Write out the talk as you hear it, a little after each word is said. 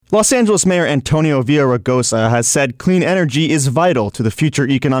Los Angeles Mayor Antonio Villaraigosa has said clean energy is vital to the future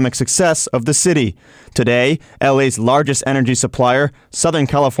economic success of the city. Today, LA's largest energy supplier, Southern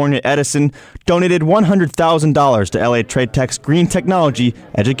California Edison, donated $100,000 to LA Trade Tech's green technology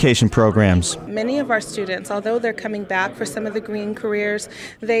education programs. Many of our students, although they're coming back for some of the green careers,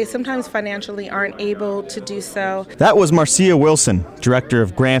 they sometimes financially aren't able to do so. That was Marcia Wilson, Director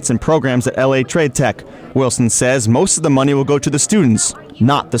of Grants and Programs at LA Trade Tech. Wilson says most of the money will go to the students,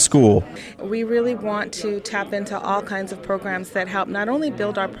 not the school. We really want to tap into all kinds of programs that help not only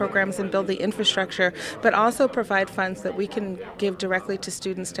build our programs and build the infrastructure, but also provide funds that we can give directly to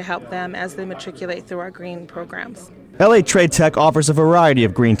students to help them as they matriculate through our green programs. LA Trade Tech offers a variety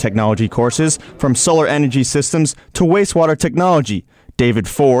of green technology courses, from solar energy systems to wastewater technology. David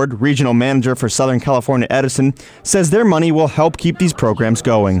Ford, regional manager for Southern California Edison, says their money will help keep these programs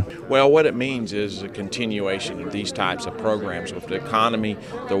going. Well, what it means is a continuation of these types of programs. With the economy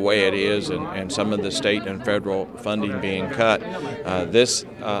the way it is and some of the state and federal funding being cut, this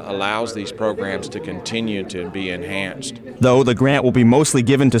allows these programs to continue to be enhanced. Though the grant will be mostly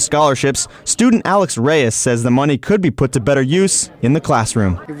given to scholarships, student Alex Reyes says the money could be put to better use in the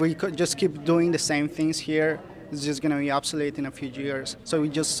classroom. If we could just keep doing the same things here, it's just going to be obsolete in a few years. So we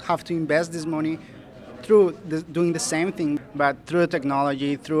just have to invest this money through doing the same thing, but through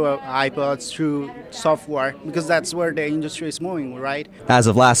technology, through iPods, through software, because that's where the industry is moving, right? As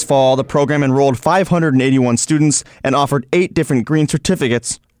of last fall, the program enrolled 581 students and offered 8 different green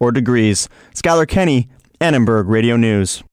certificates or degrees. Skylar Kenny, Annenberg Radio News.